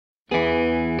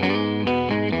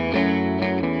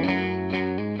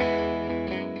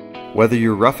Whether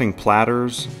you're roughing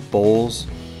platters, bowls,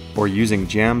 or using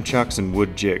jam chucks and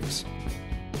wood jigs,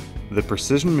 the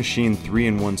Precision Machine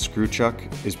 3-in-1 screw chuck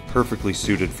is perfectly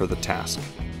suited for the task.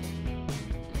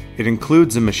 It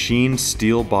includes a machined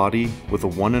steel body with a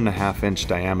 1.5-inch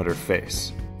diameter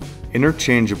face,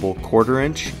 interchangeable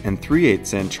 1/4-inch and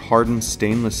 3/8-inch hardened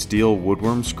stainless steel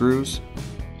woodworm screws,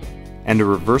 and a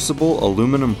reversible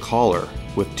aluminum collar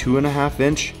with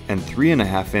 2.5-inch and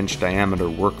 3.5-inch diameter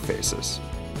work faces.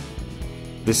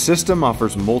 The system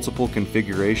offers multiple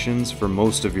configurations for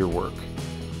most of your work.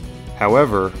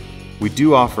 However, we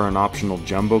do offer an optional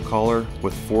jumbo collar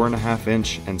with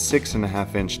 4.5-inch and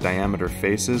 6.5-inch diameter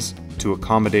faces to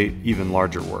accommodate even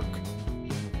larger work.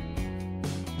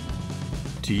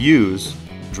 To use,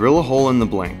 drill a hole in the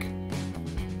blank.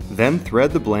 Then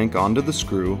thread the blank onto the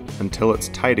screw until it's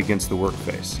tight against the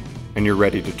workface, and you're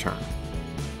ready to turn.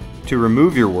 To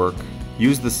remove your work,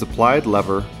 use the supplied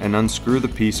lever and unscrew the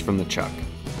piece from the chuck.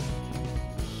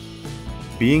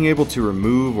 Being able to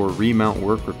remove or remount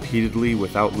work repeatedly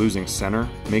without losing center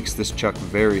makes this chuck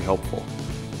very helpful,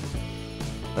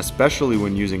 especially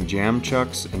when using jam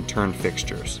chucks and turn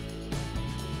fixtures.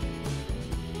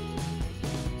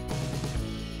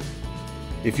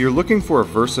 If you're looking for a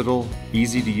versatile,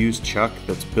 easy-to-use chuck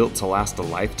that's built to last a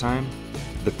lifetime,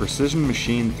 the Precision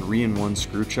Machine 3-in-1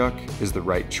 screw chuck is the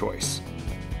right choice.